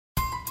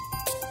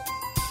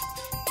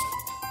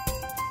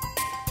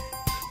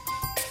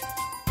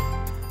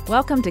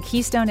Welcome to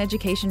Keystone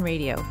Education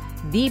Radio,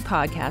 the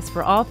podcast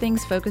for all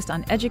things focused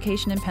on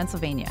education in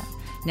Pennsylvania.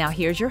 Now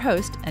here's your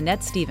host,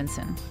 Annette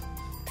Stevenson.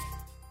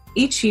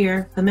 Each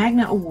year, the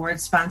Magna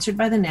Awards, sponsored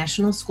by the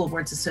National School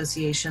Boards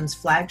Association's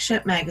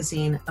flagship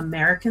magazine,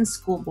 American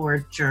School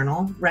Board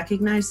Journal,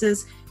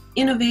 recognizes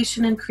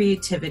innovation and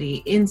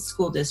creativity in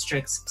school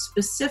districts,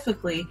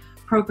 specifically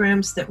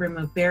programs that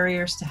remove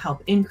barriers to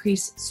help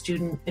increase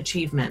student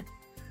achievement.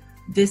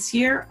 This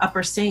year,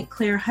 Upper St.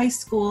 Clair High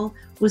School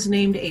was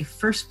named a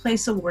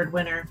first-place award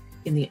winner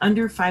in the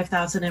under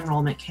 5,000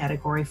 enrollment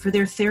category for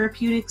their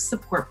therapeutic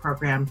support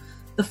program,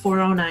 the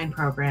 409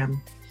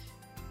 program.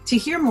 To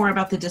hear more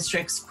about the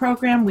district's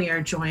program, we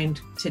are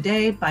joined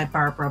today by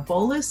Barbara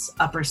Bolus,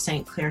 Upper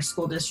St. Clair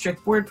School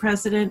District Board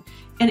President,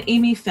 and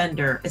Amy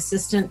Fender,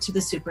 Assistant to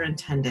the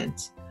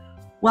Superintendent.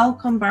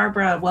 Welcome,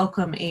 Barbara.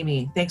 Welcome,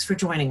 Amy. Thanks for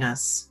joining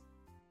us.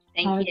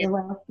 Thank you. You're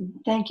welcome.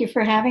 Thank you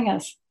for having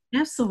us.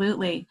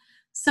 Absolutely.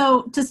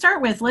 So to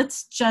start with,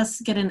 let's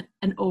just get an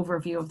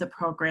overview of the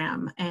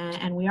program.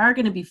 And we are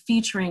going to be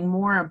featuring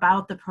more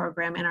about the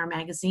program in our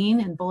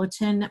magazine and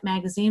Bulletin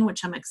magazine,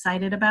 which I'm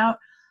excited about.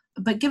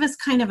 But give us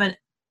kind of an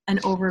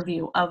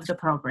overview of the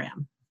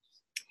program.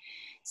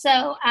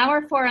 So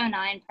our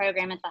 409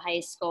 program at the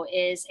high school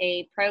is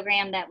a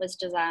program that was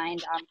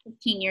designed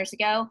 15 years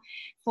ago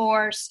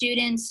for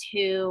students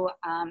who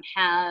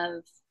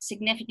have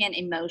significant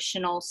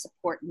emotional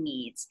support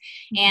needs.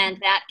 And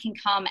that can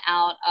come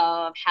out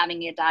of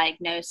having a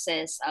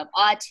diagnosis of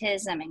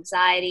autism,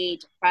 anxiety,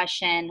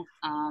 depression,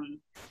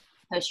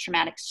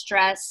 post-traumatic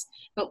stress.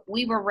 But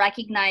we were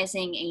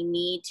recognizing a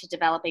need to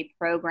develop a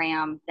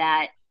program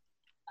that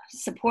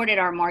supported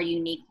our more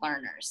unique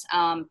learners.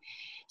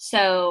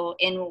 So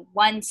in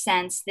one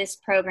sense, this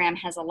program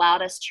has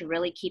allowed us to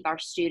really keep our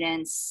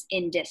students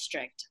in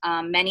district.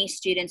 Many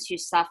students who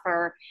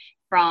suffer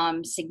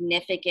from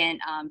significant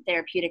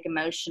therapeutic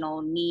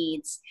emotional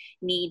needs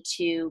need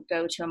to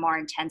go to a more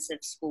intensive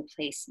school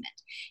placement.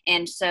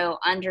 And so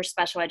under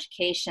special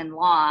education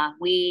law,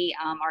 we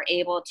are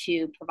able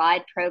to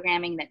provide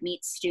programming that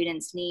meets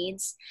students'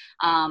 needs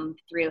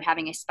through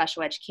having a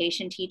special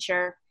education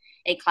teacher,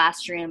 a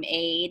classroom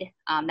aide.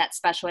 That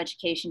special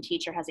education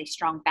teacher has a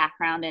strong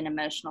background in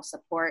emotional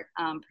support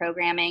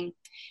programming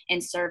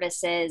and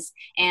services.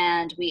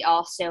 And we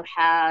also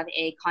have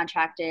a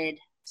contracted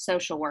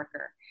social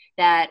worker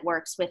that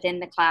works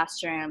within the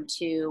classroom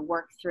to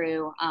work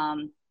through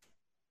and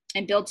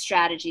build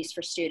strategies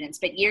for students.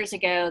 But years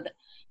ago,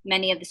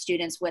 many of the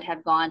students would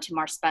have gone to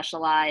more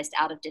specialized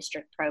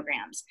out-of-district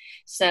programs.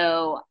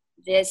 So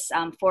this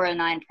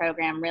 409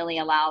 program really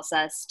allows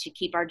us to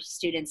keep our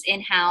students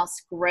in-house,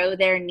 grow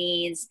their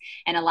needs,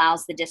 and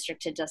allows the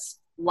district to just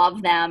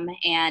love them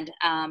and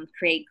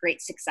create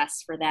great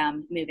success for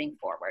them moving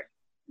forward.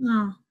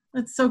 Oh,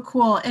 that's so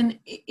cool. And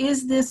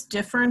is this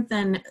different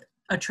than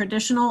a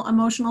traditional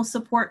emotional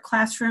support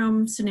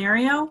classroom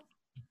scenario?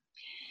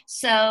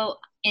 So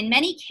in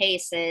many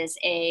cases,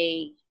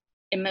 a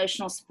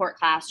emotional support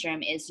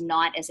classroom is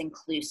not as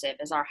inclusive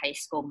as our high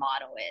school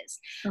model is.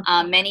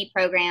 Okay. Many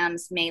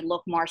programs may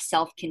look more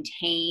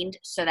self-contained,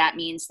 so that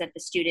means that the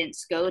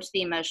students go to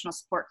the emotional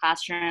support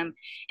classroom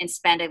and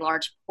spend a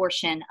large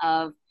portion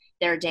of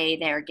their day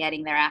there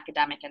getting their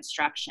academic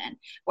instruction.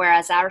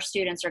 Whereas our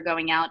students are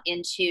going out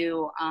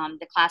into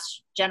the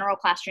general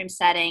classroom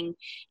setting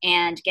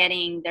and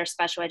getting their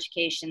special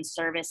education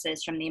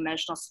services from the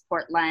emotional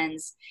support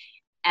lens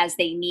as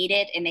they need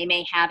it, and they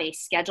may have a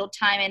scheduled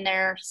time in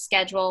their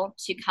schedule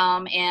to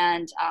come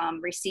and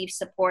receive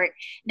support.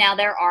 Now,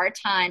 there are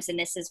times, and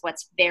this is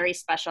what's very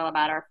special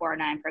about our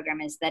 409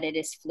 program, is that it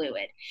is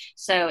fluid.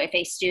 So if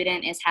a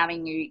student is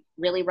having a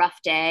really rough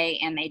day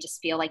and they just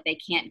feel like they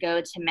can't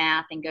go to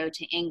math and go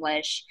to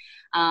English,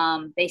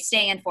 they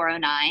stay in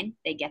 409,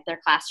 they get their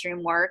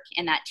classroom work,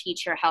 and that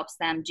teacher helps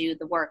them do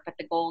the work. But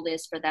the goal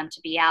is for them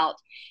to be out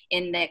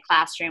in the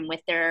classroom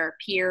with their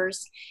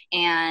peers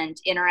and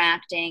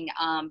interacting,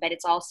 but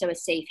it's also a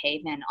safe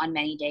haven on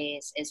many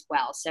days as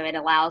well. So it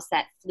allows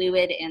that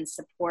fluid and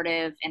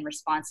supportive and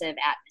responsive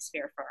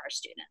atmosphere for our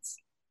students.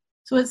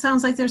 So it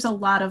sounds like there's a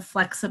lot of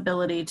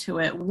flexibility to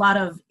it, a lot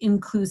of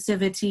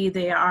inclusivity.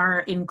 They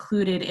are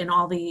included in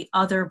all the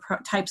other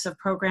types of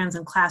programs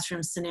and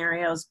classroom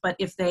scenarios, but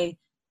if they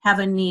have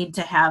a need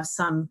to have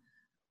some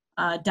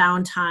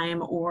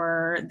downtime,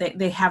 or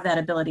they have that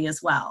ability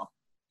as well.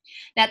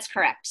 That's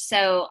correct.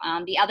 So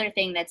the other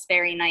thing that's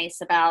very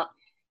nice about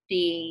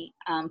the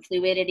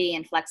fluidity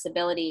and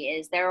flexibility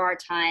is there are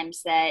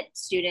times that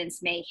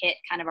students may hit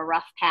kind of a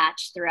rough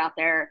patch throughout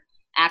their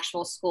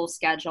actual school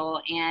schedule,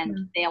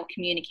 and they'll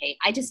communicate,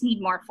 I just need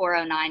more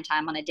 409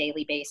 time on a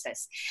daily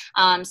basis.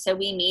 So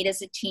we meet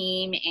as a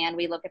team and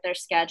we look at their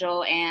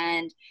schedule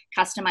and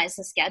customize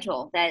the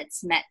schedule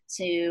that's meant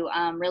to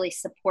really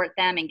support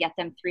them and get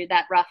them through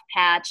that rough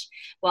patch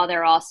while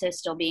they're also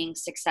still being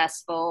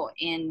successful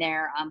in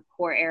their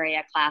core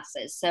area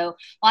classes. So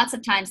lots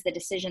of times the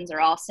decisions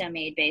are also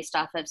made based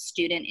off of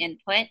student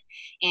input,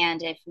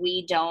 and if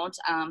we don't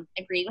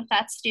agree with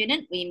that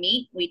student, we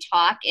meet, we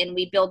talk, and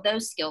we build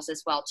those skills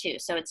as well too.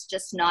 So it's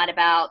just not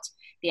about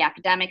the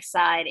academic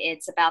side,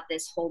 it's about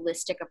this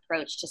holistic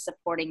approach to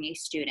supporting a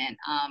student,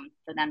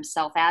 for them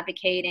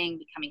self-advocating,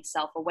 becoming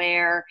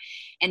self-aware,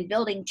 and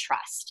building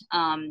trust.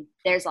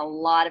 There's a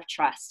lot of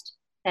trust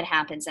that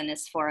happens in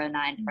this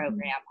 409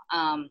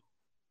 program.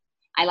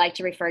 I like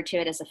to refer to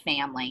it as a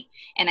family.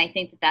 And I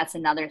think that that's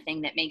another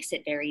thing that makes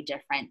it very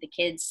different. The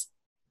kids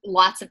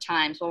lots of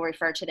times will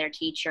refer to their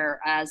teacher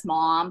as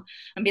mom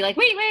and be like,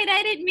 wait,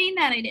 I didn't mean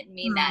that. I didn't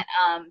mean that.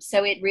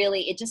 So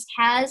it just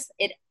has,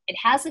 it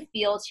has a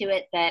feel to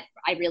it that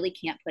I really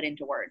can't put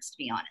into words, to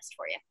be honest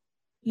for you.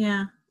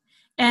 Yeah.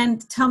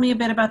 And tell me a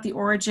bit about the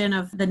origin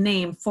of the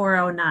name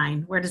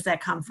 409. Where does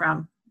that come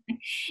from?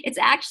 It's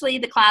actually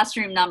the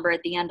classroom number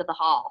at the end of the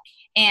hall.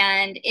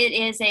 And it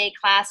is a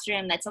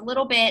classroom that's a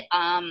little bit,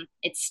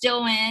 it's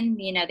still in,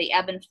 the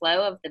ebb and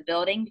flow of the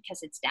building because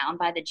it's down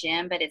by the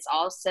gym, but it's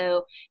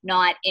also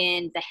not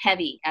in the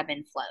heavy ebb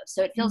and flow.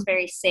 So it feels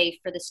very safe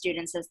for the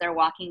students as they're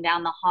walking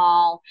down the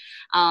hall.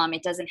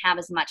 It doesn't have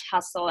as much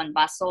hustle and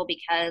bustle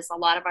because a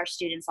lot of our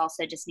students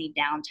also just need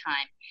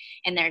downtime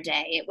in their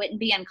day. It wouldn't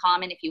be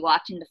uncommon if you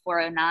walked into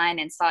 409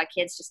 and saw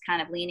kids just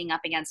kind of leaning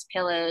up against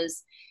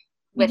pillows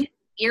with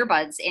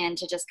earbuds in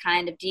to just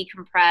kind of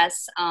decompress,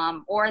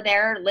 or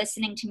they're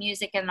listening to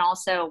music and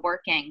also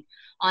working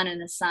on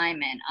an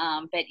assignment.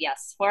 But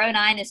yes,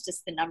 409 is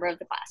just the number of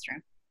the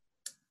classroom.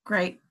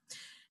 Great.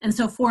 And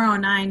so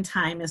 409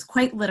 time is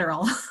quite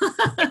literal.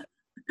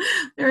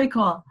 Very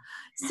cool.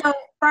 So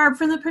Barb,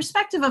 from the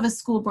perspective of a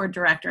school board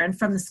director and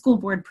from the school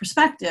board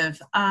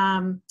perspective,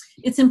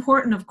 it's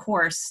important, of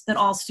course, that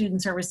all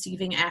students are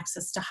receiving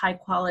access to high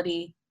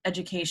quality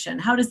education.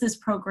 How does this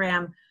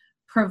program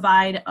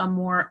provide a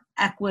more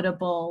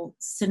equitable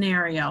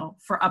scenario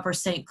for Upper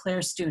St.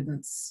 Clair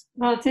students?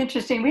 Well, it's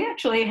interesting. We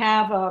actually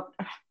have a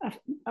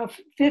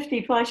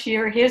 50-plus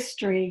year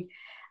history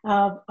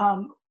of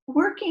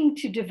working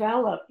to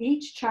develop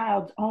each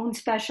child's own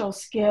special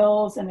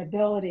skills and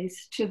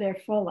abilities to their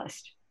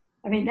fullest.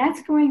 I mean,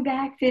 that's going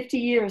back 50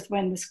 years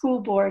when the school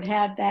board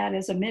had that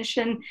as a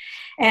mission.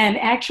 And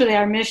actually,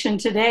 our mission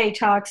today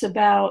talks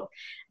about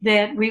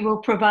that we will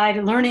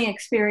provide learning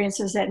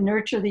experiences that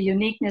nurture the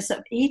uniqueness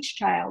of each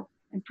child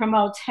and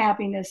promotes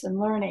happiness and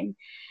learning.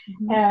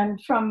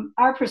 And from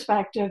our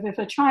perspective, if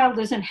a child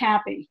isn't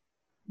happy,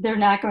 they're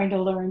not going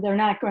to learn. They're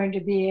not going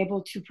to be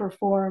able to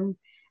perform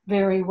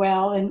very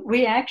well. And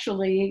we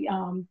actually,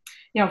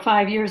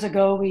 5 years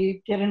ago,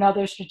 we did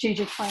another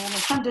strategic plan. And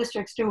some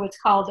districts do what's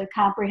called a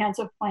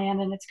comprehensive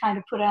plan, and it's kind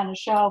of put on a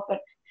shelf. But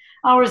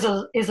ours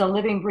is a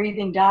living,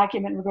 breathing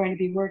document. We're going to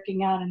be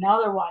working on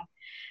another one.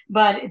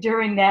 But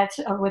during that,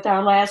 with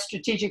our last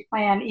strategic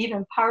plan,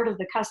 even part of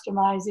the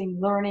customizing,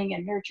 learning,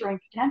 and nurturing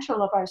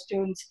potential of our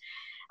students,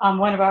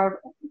 one of our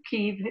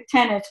key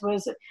tenets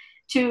was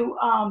to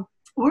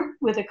work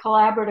with a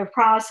collaborative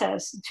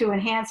process to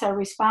enhance our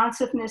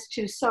responsiveness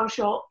to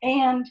social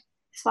and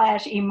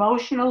 /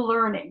 emotional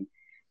learning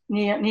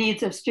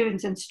needs of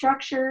students, and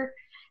structure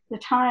the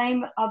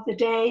time of the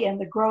day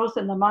and the growth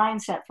and the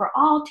mindset for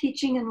all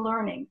teaching and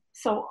learning.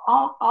 So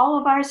all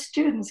of our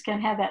students can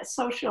have that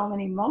social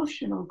and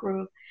emotional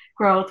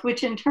growth,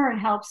 which in turn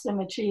helps them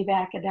achieve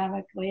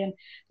academically. And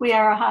we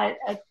are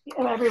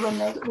everyone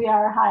knows we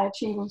are a high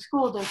achieving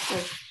school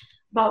district,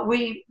 but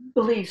we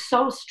believe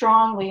so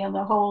strongly in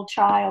the whole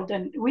child.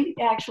 And we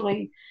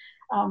actually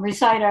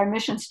recite our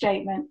mission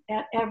statement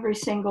at every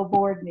single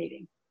board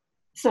meeting,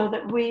 so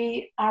that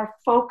we are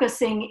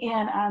focusing in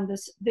on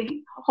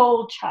the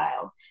whole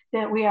child,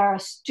 that we are a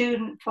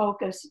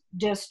student-focused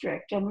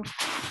district. And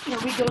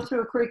we go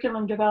through a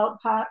curriculum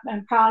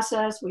development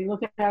process. We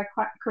look at our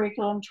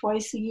curriculum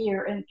twice a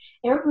year, and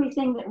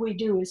everything that we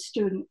do is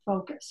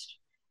student-focused.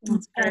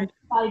 And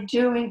by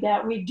doing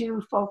that, we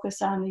do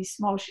focus on these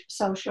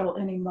social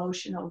and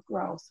emotional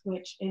growth,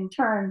 which in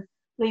turn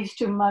leads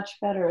to much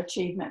better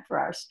achievement for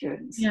our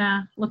students.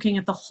 Yeah, looking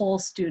at the whole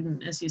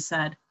student, as you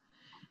said.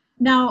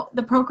 Now,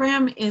 the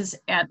program is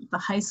at the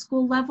high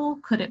school level.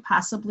 Could it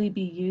possibly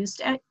be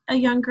used at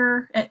any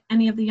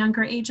of the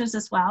younger ages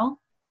as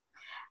well?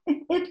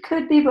 It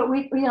could be, but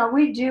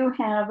we do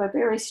have a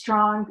very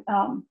strong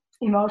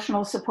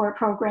emotional support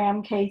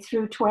program, K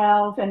through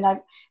 12, and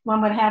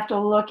one would have to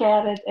look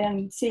at it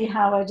and see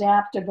how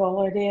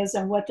adaptable it is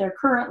and what they're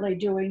currently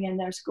doing in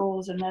their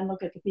schools, and then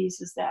look at the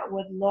pieces that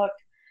would look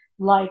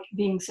like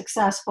being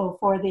successful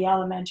for the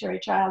elementary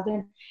child.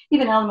 And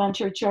even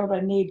elementary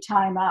children need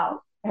time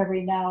out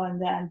every now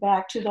and then,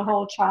 back to the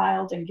whole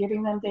child, and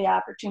giving them the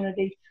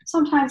opportunity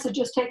sometimes to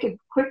just take a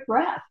quick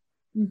breath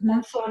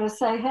and sort of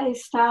say, hey,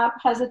 stop,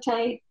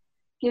 hesitate,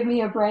 give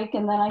me a break,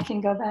 and then I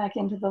can go back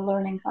into the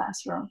learning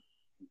classroom.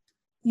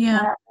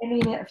 Yeah.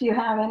 If you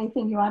have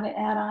anything you want to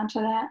add on to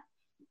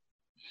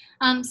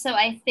that? So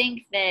I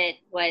think that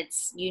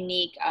what's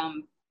unique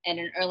at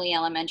an early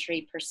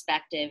elementary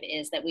perspective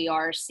is that we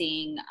are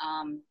seeing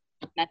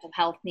mental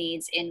health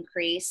needs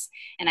increase.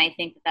 And I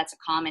think that that's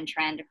a common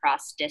trend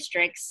across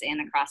districts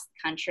and across the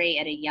country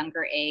at a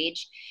younger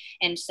age.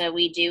 And so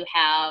we do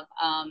have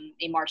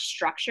a more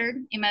structured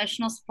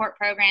emotional support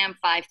program,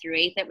 5 through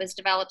 8, that was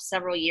developed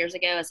several years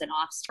ago as an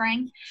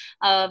offspring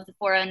of the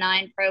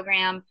 409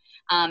 program.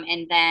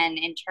 And then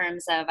in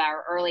terms of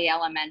our early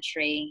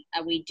elementary,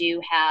 we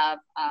do have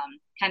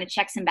kind of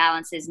checks and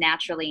balances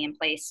naturally in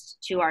place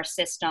to our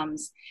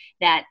systems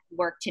that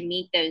work to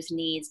meet those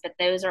needs. But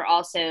those are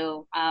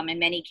also, in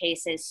many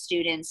cases,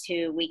 students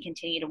who we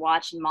continue to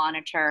watch and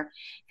monitor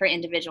for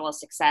individual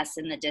success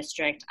in the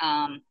district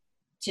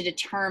to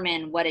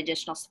determine what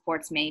additional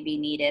supports may be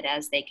needed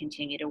as they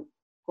continue to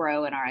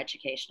grow in our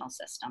educational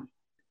system.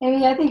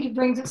 Amy, I think it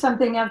brings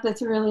something up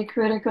that's really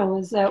critical,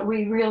 is that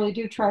we really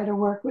do try to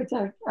work with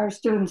our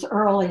students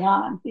early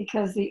on,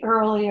 because the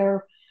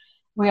earlier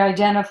we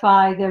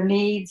identify their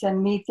needs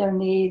and meet their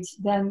needs,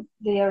 then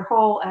their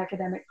whole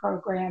academic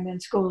program and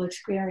school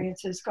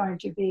experience is going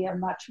to be a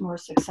much more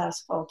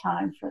successful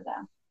time for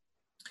them.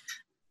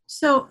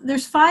 So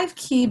there's 5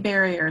 key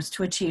barriers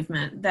to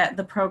achievement that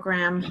the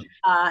program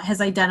has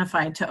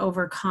identified to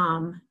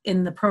overcome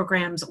in the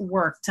program's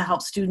work to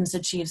help students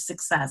achieve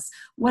success.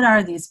 What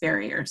are these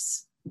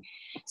barriers?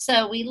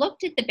 So we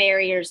looked at the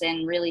barriers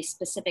in really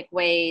specific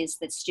ways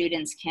that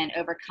students can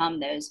overcome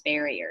those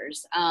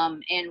barriers.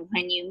 And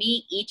when you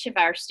meet each of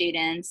our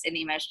students in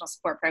the emotional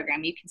support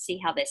program, you can see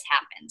how this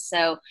happens.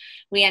 So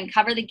we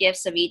uncover the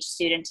gifts of each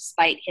student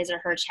despite his or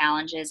her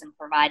challenges and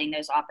providing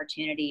those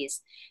opportunities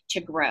to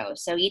grow.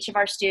 So each of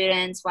our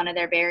students, one of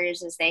their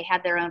barriers is they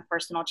have their own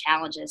personal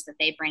challenges that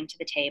they bring to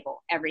the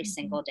table every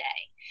single day.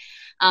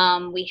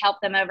 We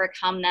help them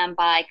overcome them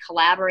by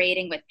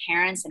collaborating with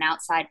parents and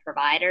outside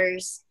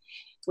providers.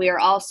 We are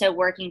also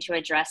working to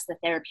address the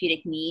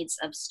therapeutic needs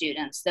of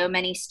students. Though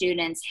many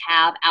students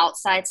have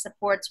outside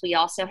supports, we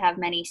also have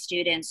many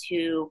students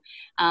who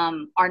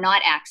are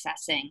not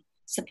accessing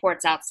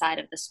supports outside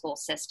of the school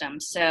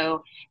system.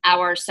 So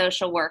our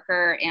social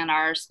worker and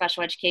our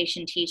special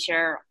education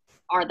teacher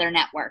are their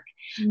network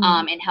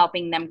in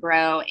helping them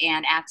grow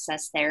and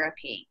access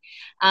therapy.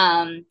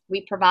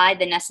 We provide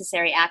the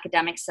necessary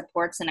academic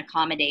supports and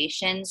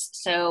accommodations.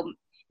 So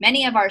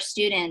many of our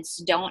students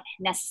don't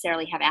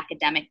necessarily have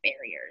academic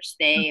barriers.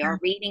 They are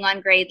reading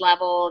on grade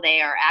level. They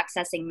are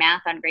accessing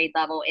math on grade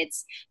level.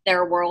 It's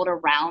their world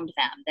around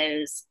them,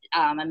 those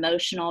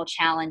emotional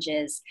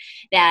challenges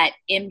that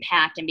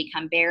impact and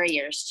become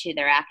barriers to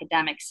their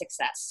academic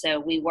success. So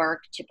we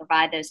work to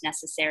provide those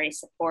necessary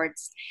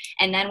supports.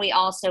 And then we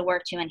also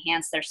work to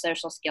enhance their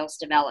social skills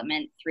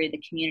development through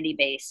the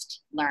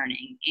community-based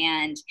learning.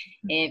 And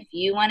if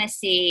you want to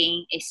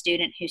see a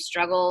student who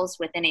struggles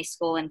within a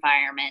school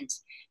environment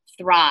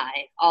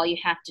thrive, all you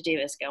have to do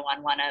is go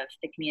on one of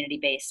the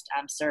community-based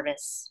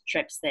service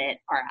trips that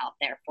are out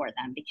there for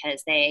them,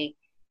 because they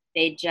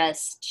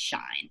just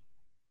shine.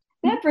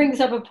 That brings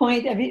up a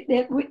point. I mean,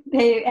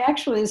 they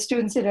actually, the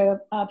students did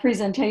a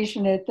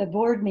presentation at the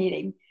board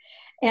meeting,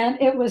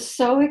 and it was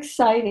so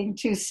exciting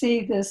to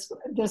see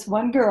this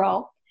one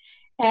girl.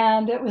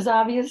 And it was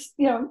obvious,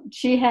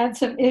 she had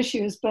some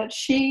issues, but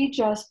she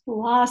just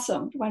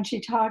blossomed when she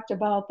talked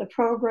about the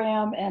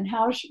program and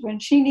how when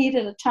she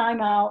needed a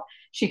timeout,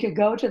 she could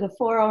go to the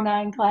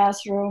 409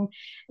 classroom.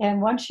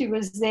 And once she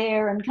was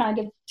there and kind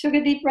of took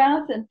a deep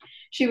breath, and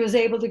she was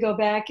able to go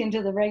back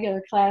into the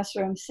regular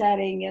classroom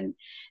setting. And,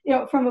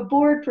 from a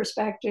board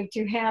perspective,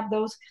 to have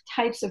those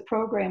types of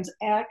programs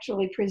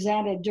actually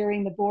presented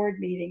during the board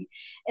meeting,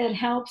 it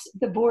helps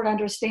the board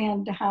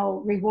understand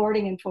how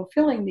rewarding and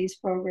fulfilling these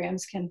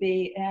programs can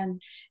be, and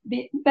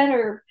be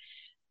better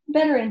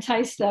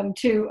entice them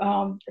to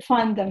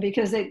fund them,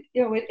 because it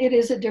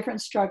is a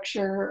different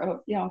structure,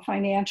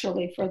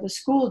 financially for the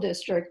school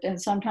district,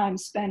 and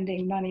sometimes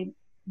spending money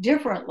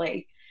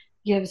differently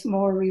gives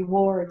more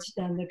rewards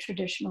than the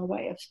traditional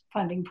way of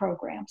funding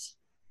programs.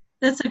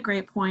 That's a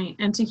great point.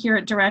 And to hear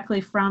it directly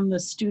from the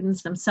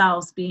students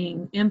themselves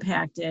being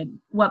impacted,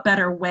 what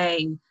better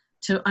way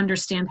to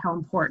understand how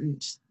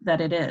important that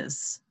it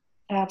is.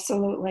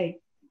 Absolutely.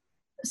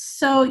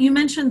 So you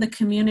mentioned the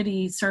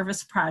community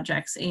service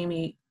projects,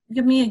 Amy.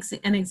 Give me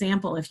an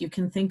example, if you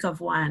can think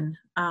of one,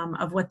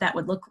 of what that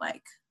would look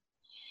like.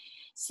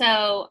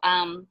 So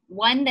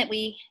one that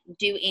we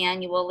do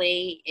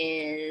annually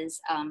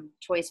is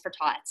Toys for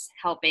Tots,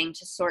 helping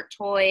to sort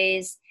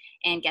toys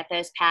and get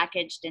those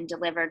packaged and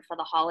delivered for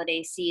the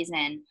holiday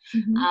season.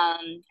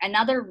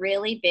 Another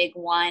really big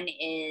one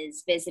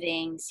is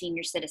visiting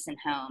senior citizen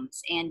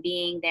homes and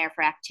being there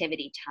for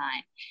activity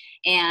time,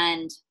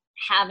 and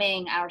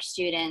having our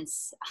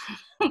students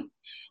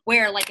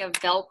wear like a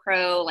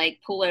Velcro, like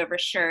pullover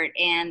shirt,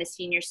 and the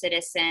senior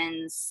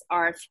citizens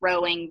are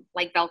throwing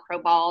like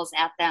Velcro balls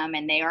at them,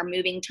 and they are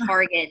moving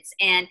targets.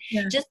 And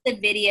Yeah. just the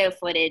video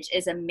footage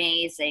is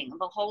amazing.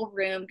 The whole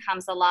room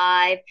comes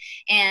alive.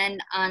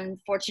 And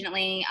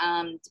unfortunately,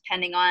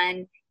 depending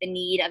on the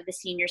need of the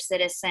senior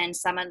citizen,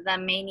 some of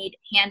them may need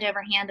hand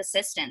over hand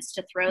assistance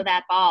to throw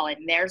that ball.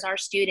 And there's our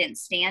student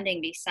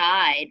standing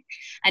beside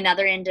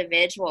another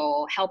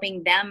individual,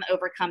 helping them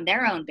overcome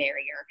their own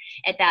barrier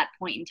at that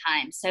point in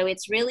time. So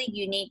it's really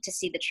unique to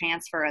see the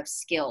transfer of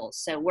skills.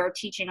 So we're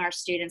teaching our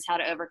students how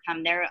to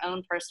overcome their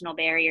own personal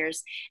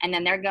barriers, and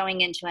then they're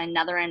going into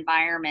another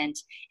environment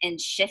and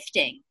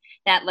shifting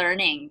that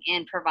learning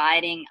and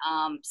providing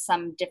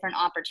some different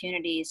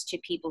opportunities to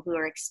people who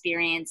are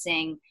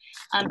experiencing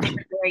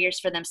different barriers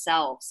for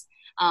themselves,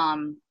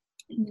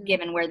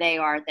 given where they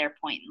are at their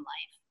point in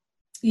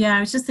life. Yeah, I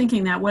was just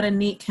thinking that what a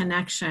neat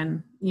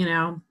connection,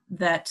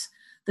 that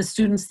the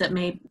students that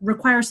may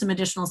require some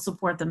additional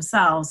support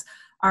themselves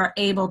are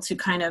able to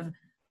kind of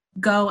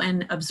go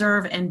and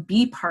observe and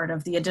be part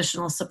of the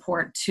additional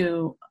support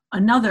to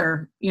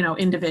another,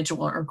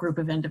 individual or group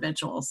of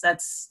individuals.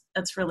 That's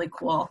really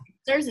cool.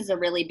 Serves as a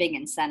really big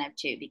incentive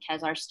too,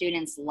 because our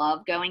students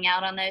love going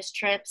out on those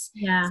trips.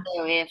 Yeah.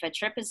 So if a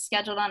trip is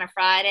scheduled on a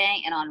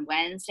Friday and on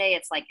Wednesday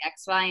it's like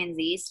X, Y, and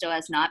Z still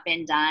has not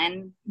been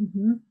done,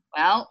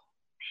 well,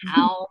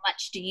 how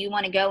much do you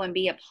want to go and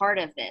be a part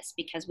of this?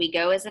 Because we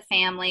go as a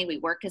family, we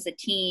work as a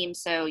team,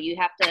 so you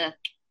have to,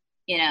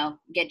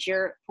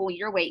 pull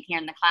your weight here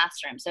in the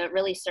classroom. So it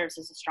really serves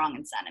as a strong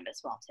incentive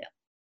as well too.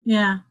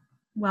 Yeah.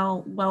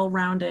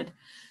 Well-rounded.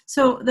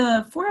 So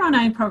the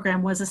 409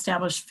 program was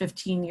established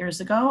 15 years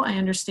ago, I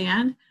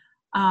understand.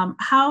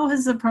 How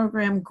has the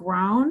program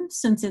grown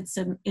since its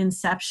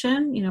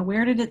inception?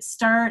 Where did it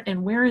start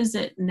and where is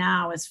it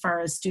now as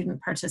far as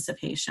student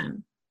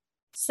participation?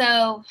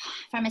 So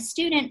from a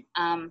student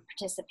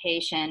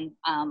participation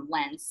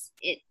lens,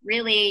 it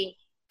really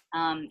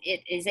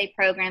it is a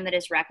program that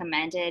is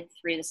recommended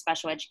through the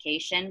special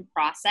education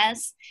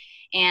process.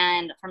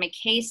 And from a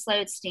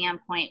caseload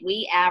standpoint,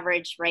 we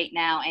average right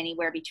now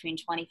anywhere between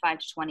 25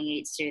 to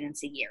 28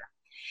 students a year.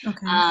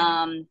 Okay.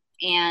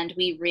 And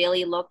we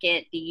really look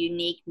at the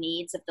unique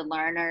needs of the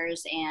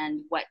learners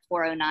and what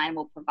 409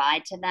 will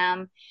provide to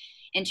them.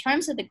 In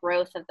terms of the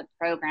growth of the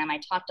program, I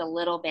talked a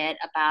little bit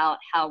about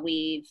how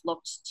we've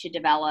looked to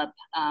develop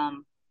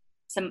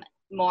some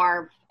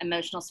more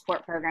emotional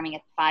support programming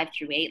at the 5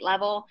 through 8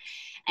 level.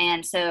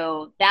 And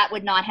so that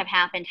would not have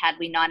happened had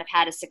we not have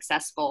had a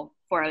successful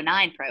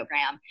 409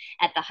 program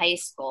at the high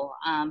school.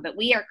 But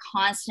we are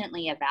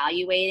constantly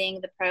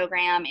evaluating the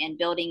program and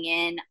building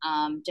in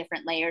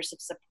different layers of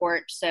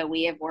support. So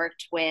we have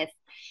worked with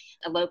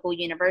a local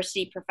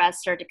university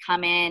professor to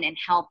come in and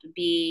help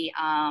be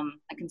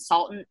a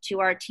consultant to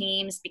our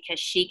teams, because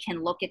she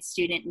can look at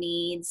student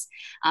needs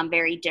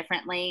very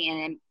differently,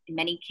 and in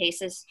many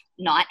cases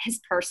not as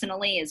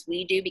personally as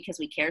we do, because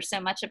we care so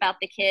much about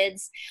the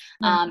kids.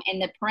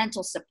 And the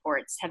parental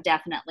supports have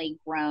definitely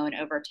grown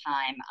over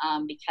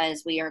time,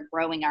 because we are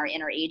growing our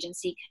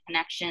interagency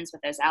connections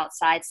with those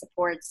outside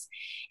supports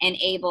and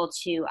able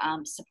to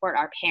support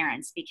our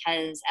parents,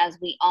 because as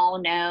we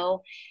all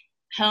know,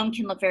 home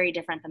can look very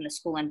different than the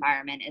school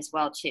environment as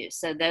well too.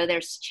 So though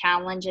there's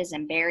challenges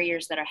and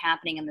barriers that are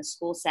happening in the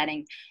school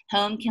setting,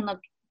 home can look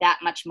that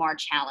much more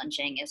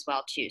challenging as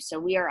well too. So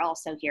we are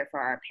also here for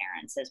our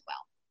parents as well.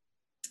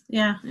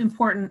 Yeah,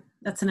 important.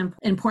 That's an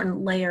important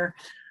layer.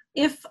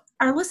 If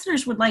our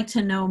listeners would like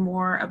to know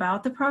more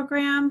about the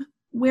program,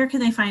 where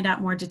can they find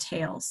out more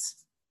details?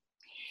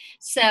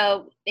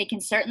 So they can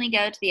certainly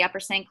go to the Upper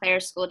St. Clair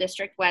School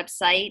District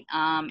website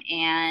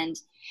and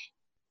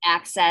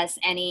access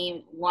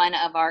any one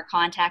of our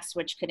contacts,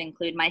 which could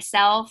include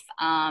myself.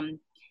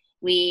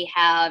 We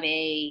have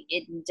a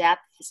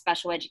in-depth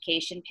special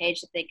education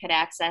page that they could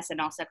access, and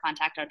also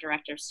contact our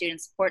Director of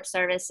Student Support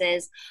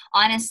Services.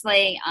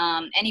 Honestly,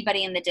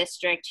 anybody in the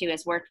district who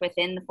has worked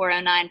within the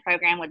 409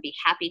 program would be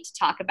happy to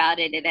talk about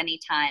it at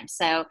any time.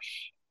 So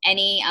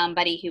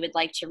anybody who would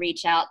like to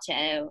reach out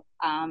to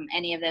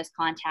any of those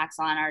contacts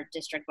on our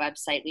district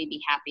website, we'd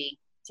be happy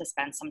to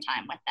spend some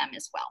time with them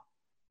as well.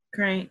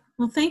 Great.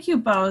 Well, thank you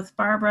both.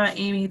 Barbara,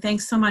 Amy,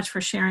 thanks so much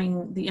for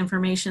sharing the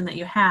information that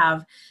you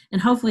have.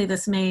 And hopefully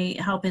this may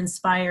help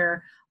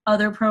inspire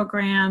other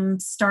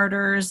program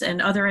starters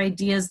and other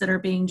ideas that are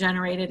being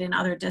generated in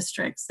other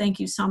districts.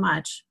 Thank you so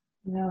much.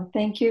 No,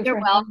 thank you.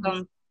 You're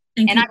welcome.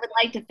 And I would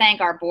like to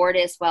thank our board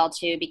as well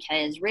too,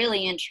 because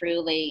really and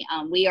truly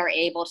we are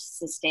able to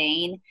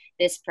sustain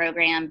this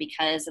program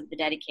because of the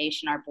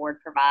dedication our board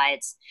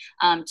provides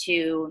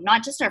to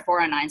not just our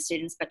 409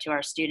 students, but to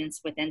our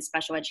students within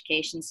special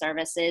education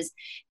services.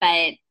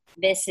 But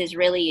this is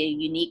really a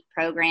unique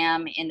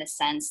program in the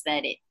sense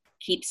that it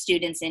keeps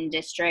students in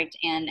district,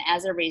 and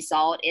as a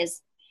result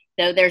is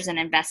though there's an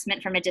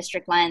investment from a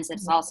district lens,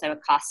 it's also a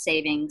cost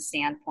saving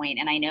standpoint.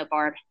 And I know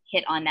Barb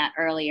hit on that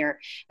earlier,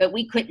 but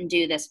we couldn't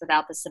do this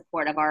without the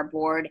support of our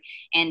board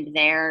and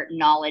their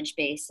knowledge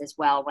base as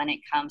well when it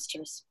comes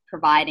to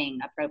providing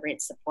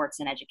appropriate supports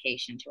and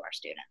education to our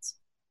students.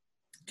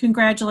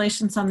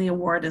 Congratulations on the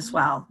award as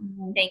well.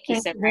 Thank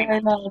you so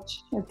very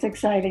much. It's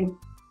exciting.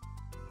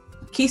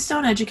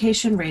 Keystone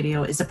Education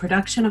Radio is a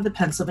production of the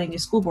Pennsylvania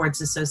School Boards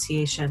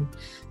Association.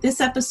 This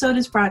episode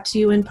is brought to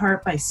you in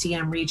part by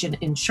CM Region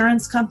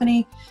Insurance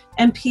Company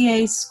and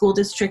PA School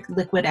District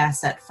Liquid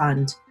Asset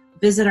Fund.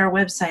 Visit our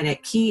website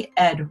at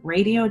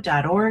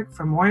keyedradio.org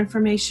for more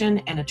information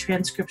and a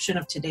transcription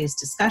of today's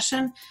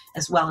discussion,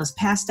 as well as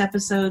past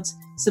episodes.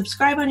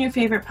 Subscribe on your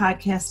favorite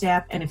podcast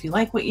app, and if you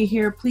like what you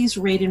hear, please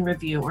rate and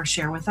review or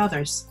share with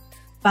others.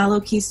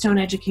 Follow Keystone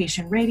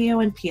Education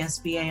Radio and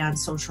PSBA on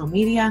social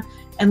media,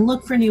 and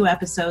look for new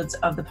episodes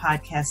of the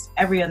podcast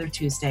every other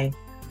Tuesday.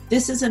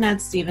 This is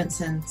Annette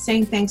Stevenson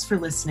saying thanks for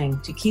listening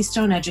to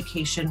Keystone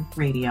Education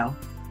Radio.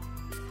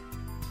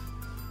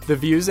 The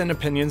views and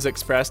opinions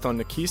expressed on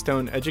the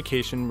Keystone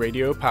Education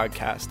Radio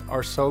podcast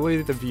are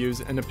solely the views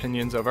and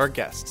opinions of our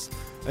guests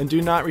and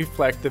do not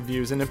reflect the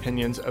views and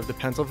opinions of the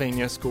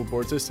Pennsylvania School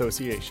Boards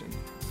Association.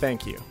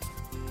 Thank you.